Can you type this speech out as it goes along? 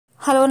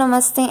Hello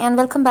नमस्ते and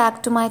welcome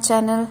back to my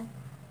channel.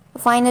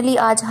 Finally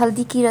आज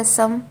हल्दी की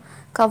रस्म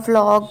का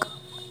व्लॉग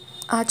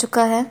आ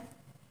चुका है।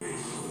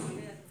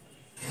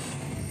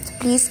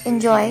 Please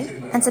enjoy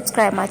and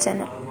subscribe my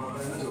channel.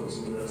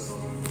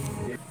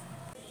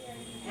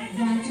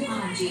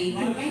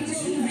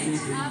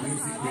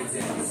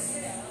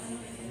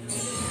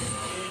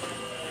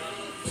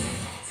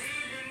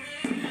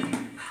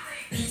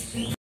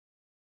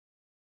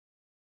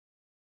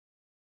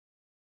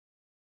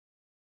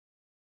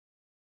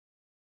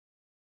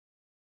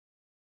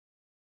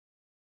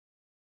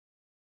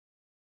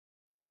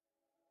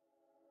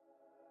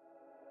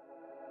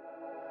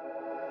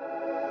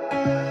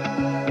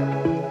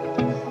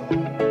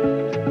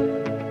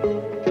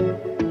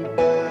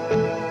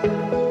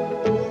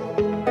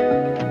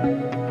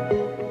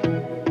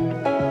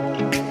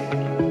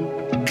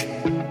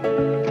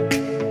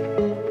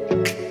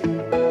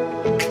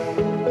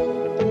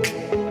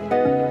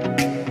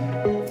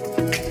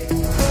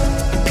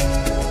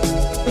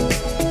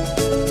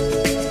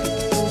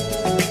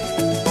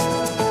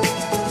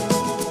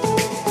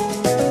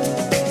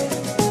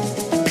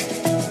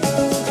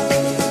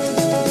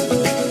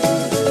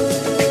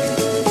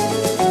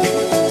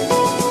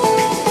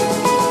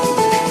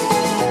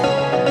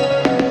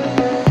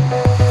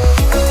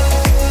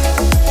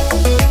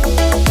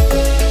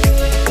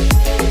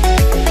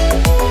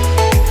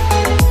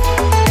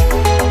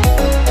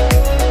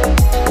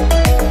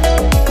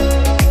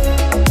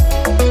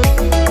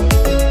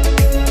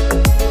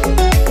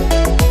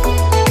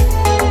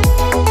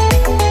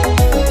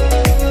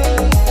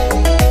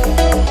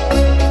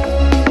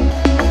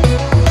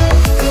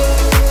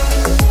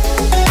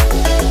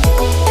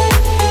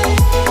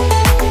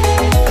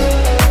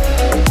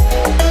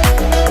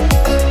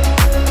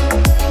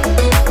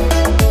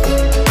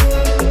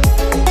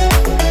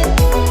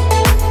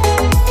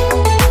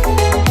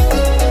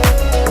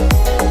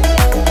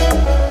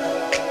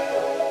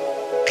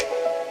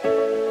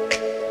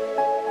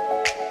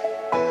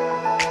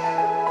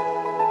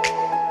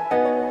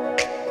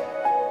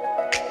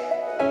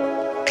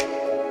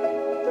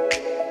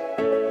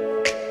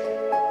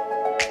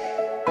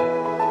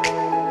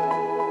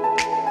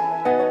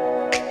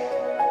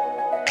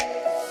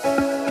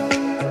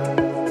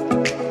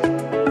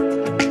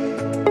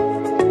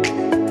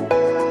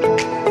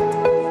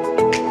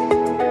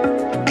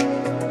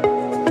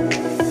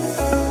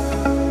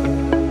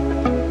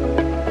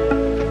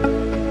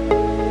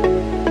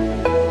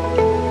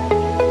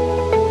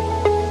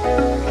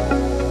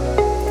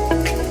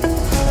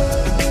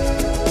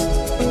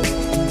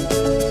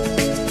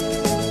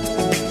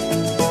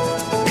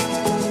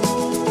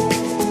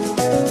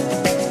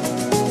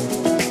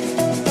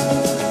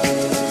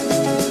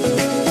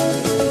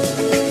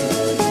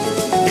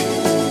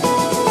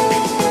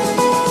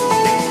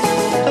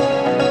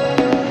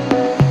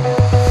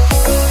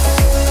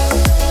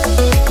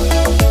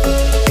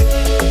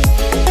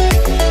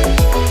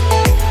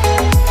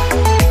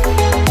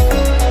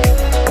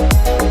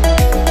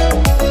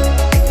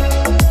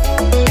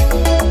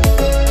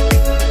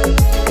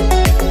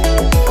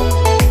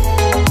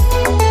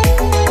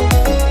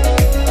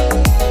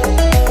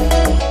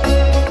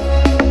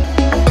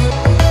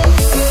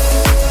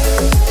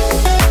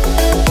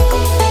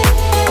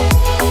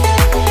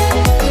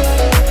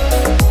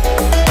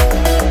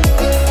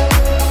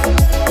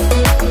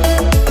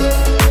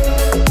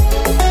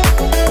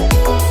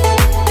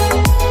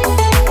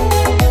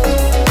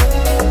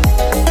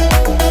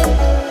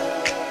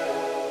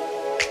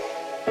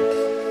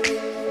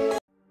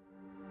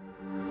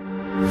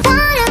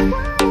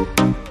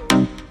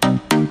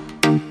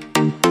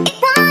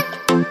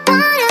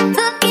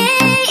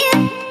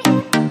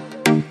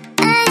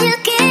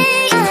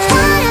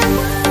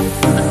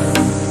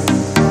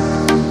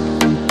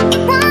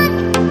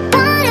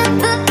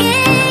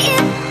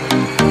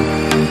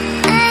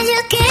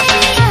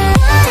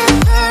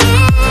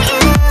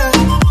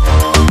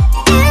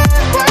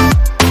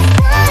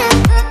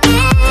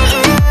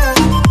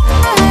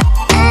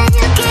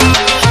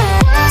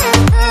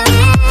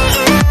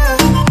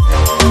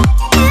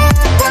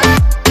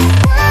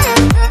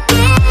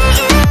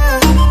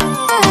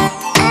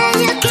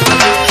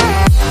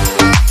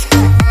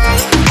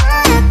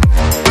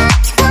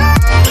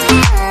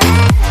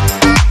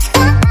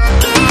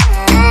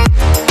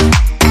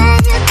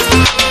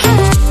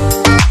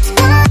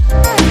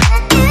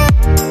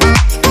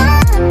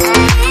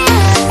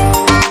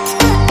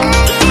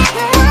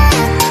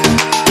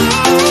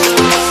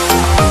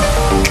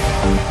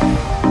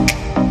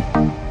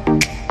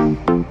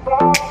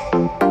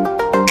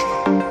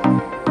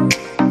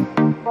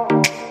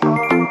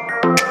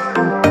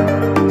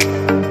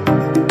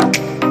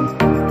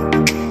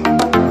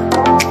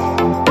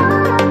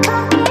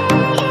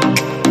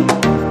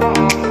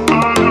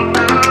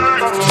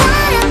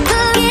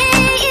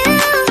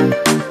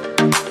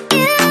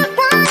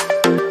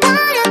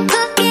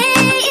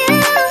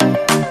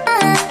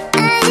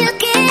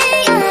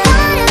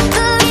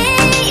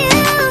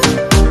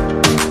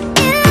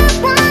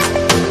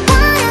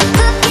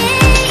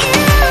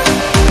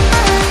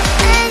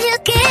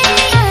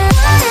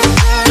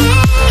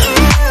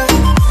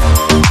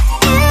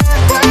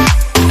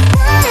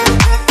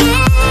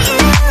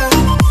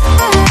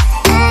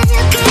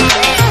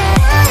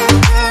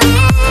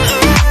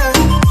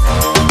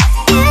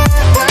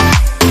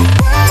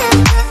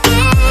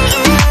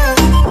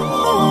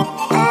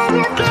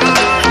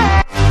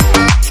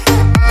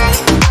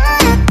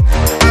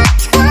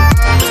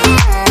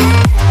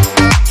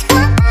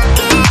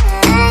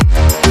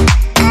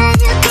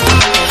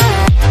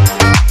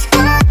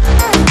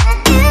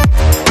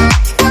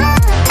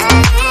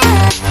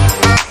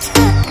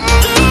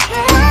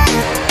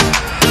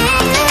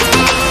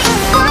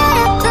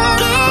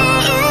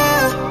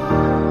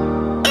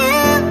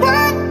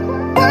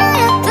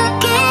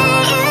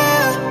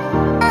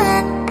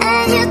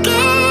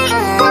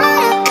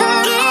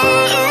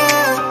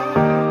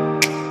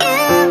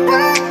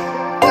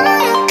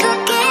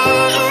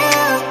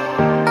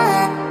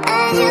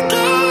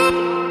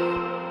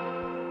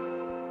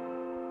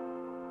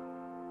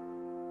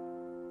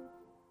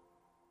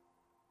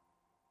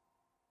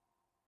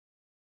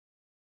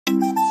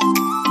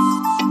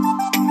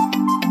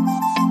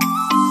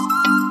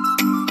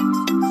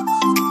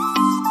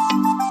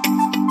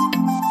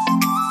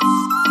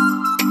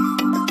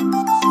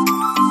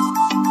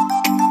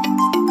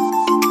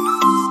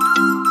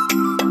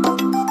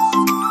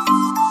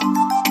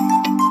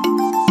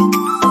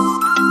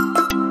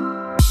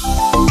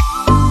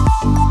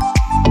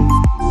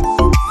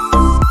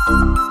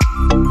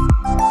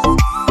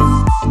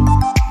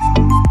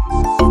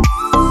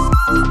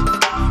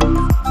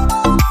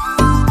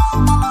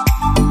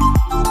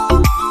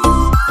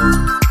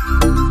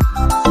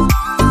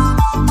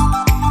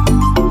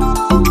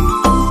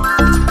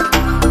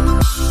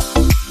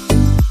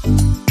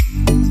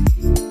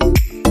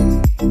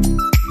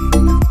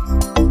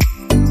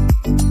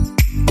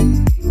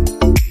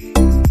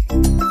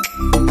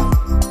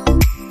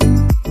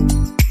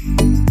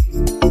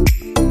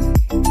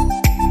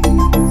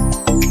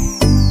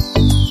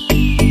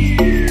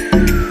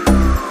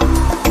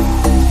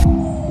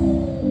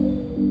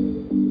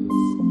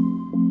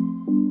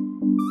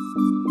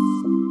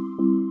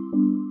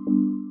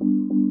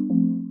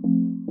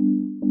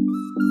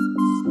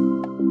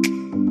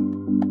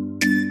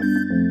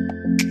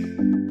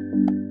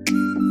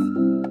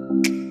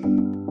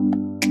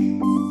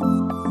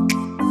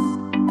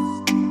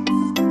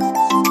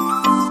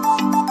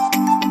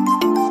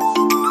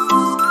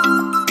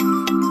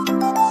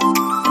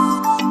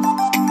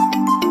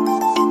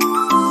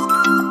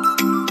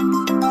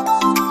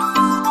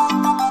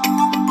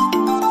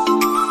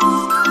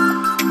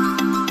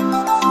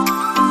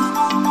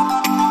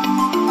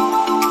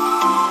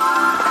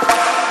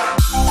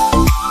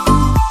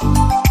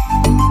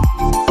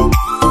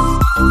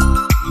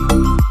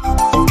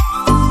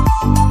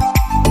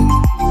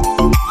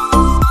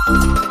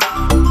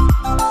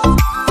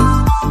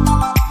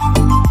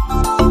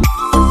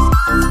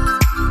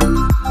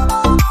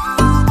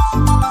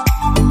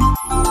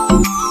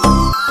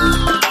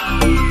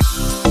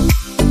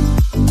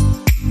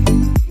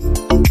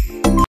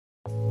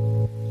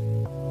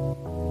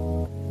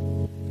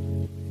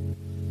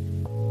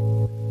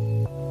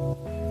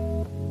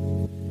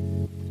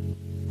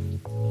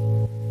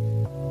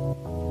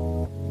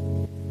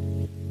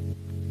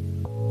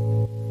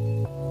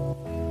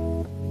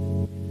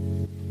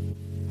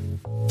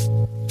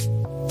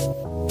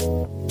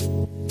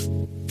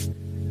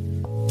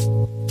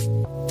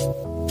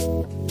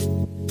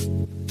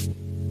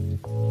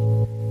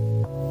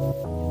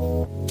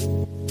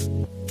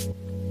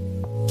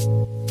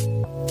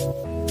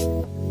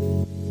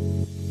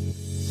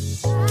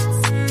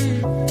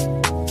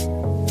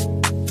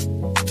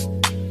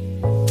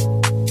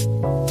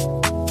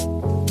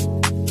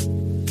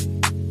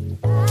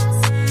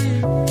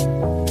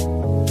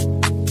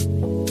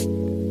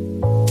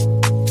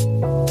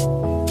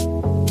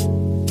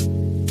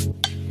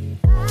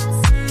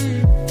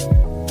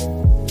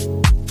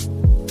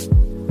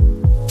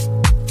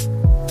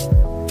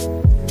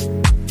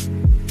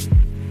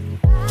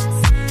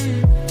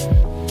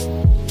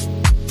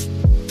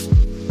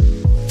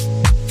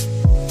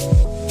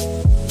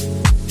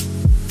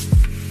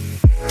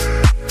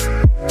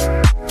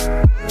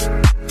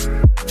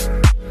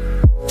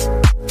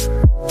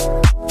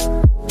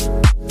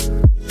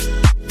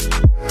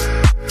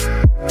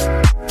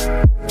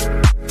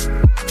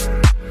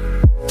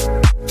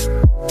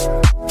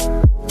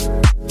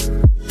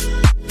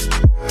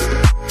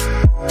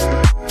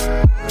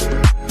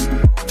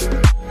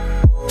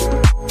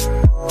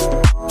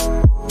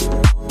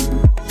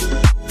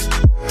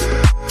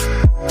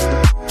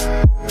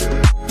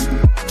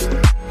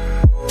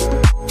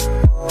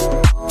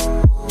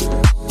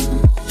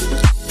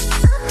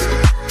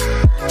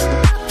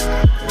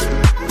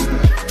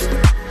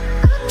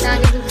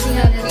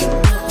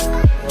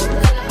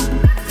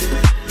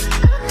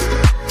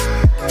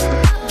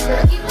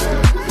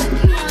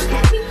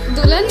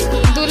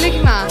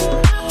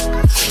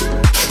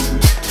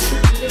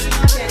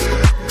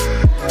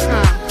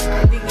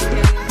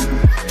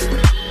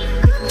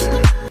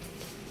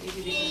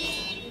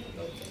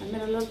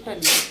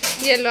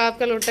 चलो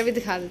आपका लोटा भी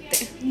दिखा देते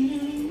हैं।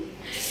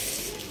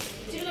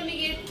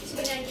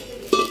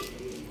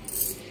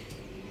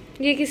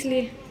 ये किस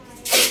लिए?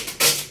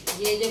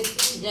 ये जब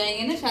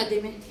जाएंगे ना शादी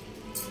में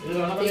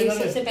तो ये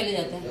सबसे पहले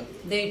जाता है।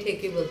 दही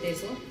ठेकी बोलते हैं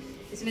इसको।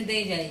 इसमें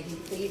दही जाएगी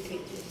तो ये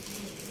ठेकी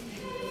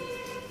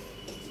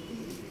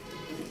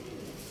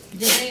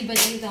जब दही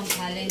बचेगी तो हम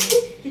खा लेंगे।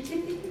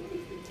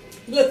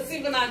 लस्सी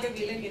बना के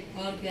पी लेंगे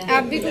और क्या।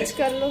 आप भी कुछ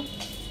कर लो,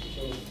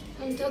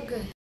 हम थक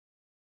गए।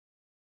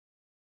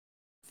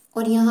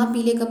 और यहाँ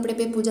पीले कपड़े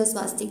पे पूजा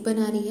स्वास्तिक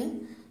बना रही है।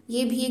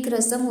 ये भी एक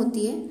रस्म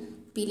होती है।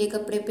 पीले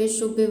कपड़े पे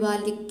शुभ विवाह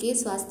लिख के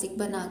स्वास्तिक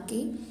बना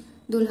के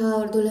दूल्हा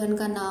और दुल्हन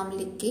का नाम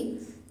लिख के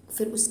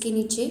फिर उसके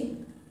नीचे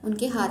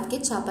उनके हाथ के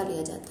छापा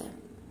लिया जाता है।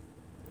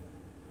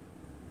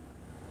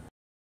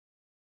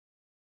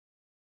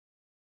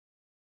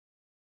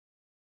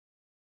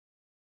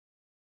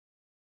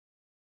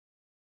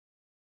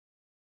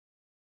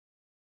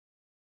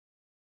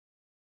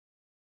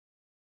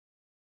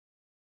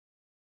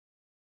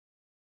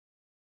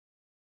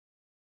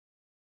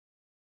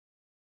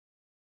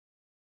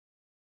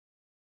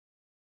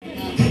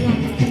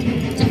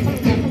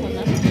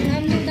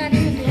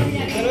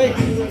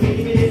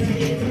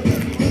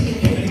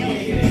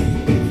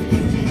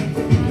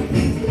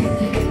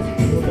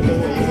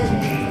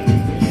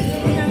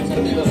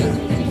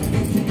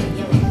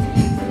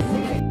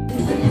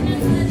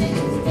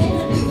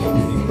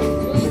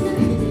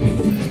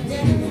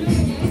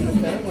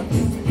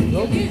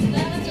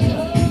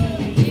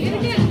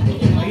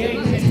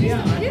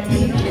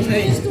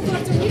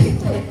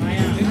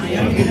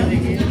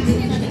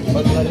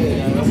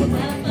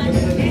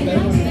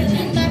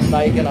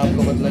 भाई के नाम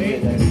को बदला दिया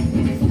जाएगा।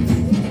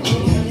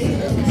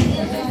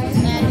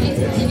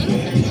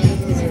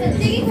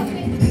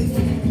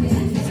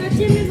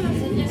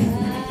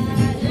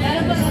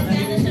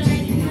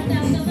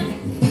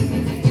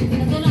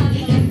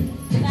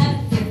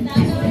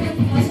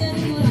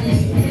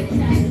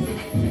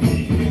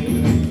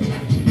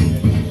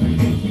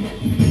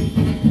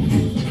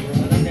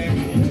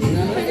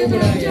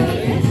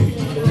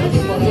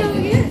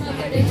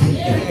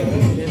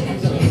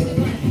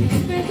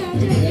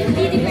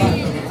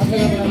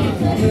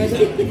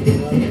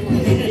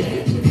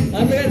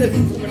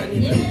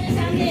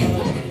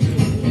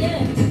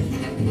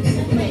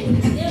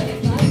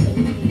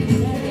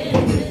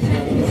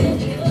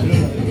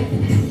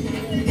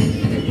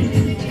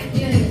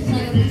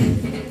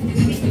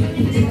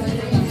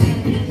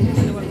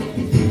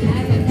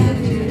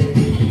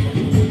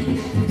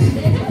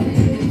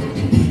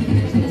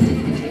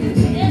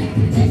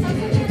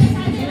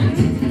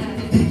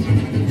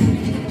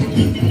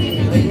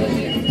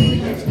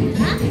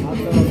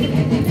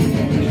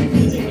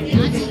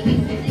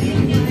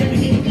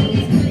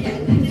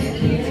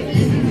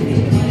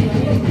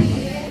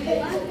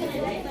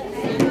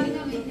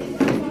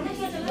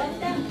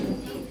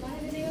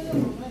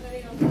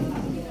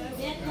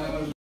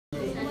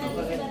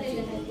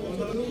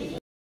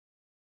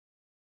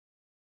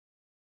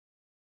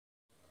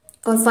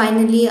 और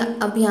फाइनली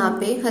अब यहाँ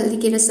पे हल्दी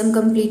की रस्म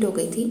कंप्लीट हो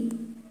गई थी।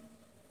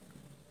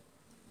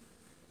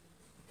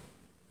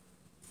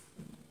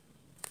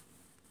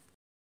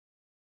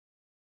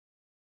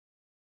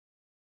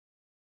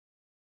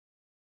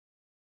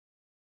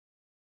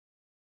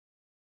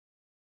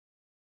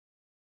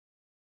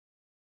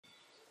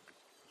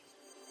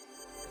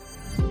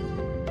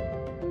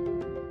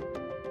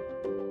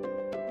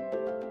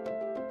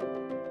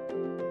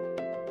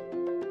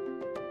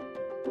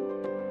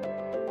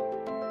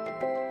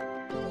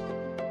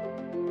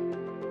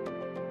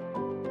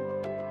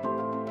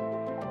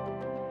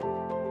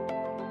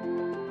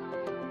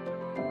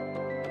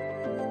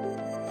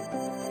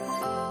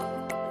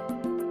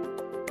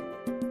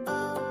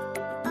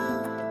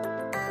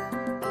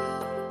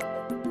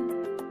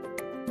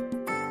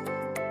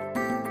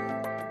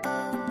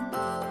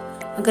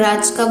 अगर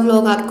आज का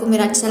व्लॉग आपको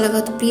मेरा अच्छा लगा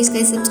तो please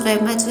guys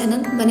subscribe my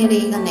channel. बने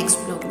रहिएगा नेक्स्ट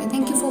व्लॉग में।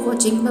 Thank you for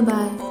watching. Bye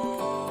bye.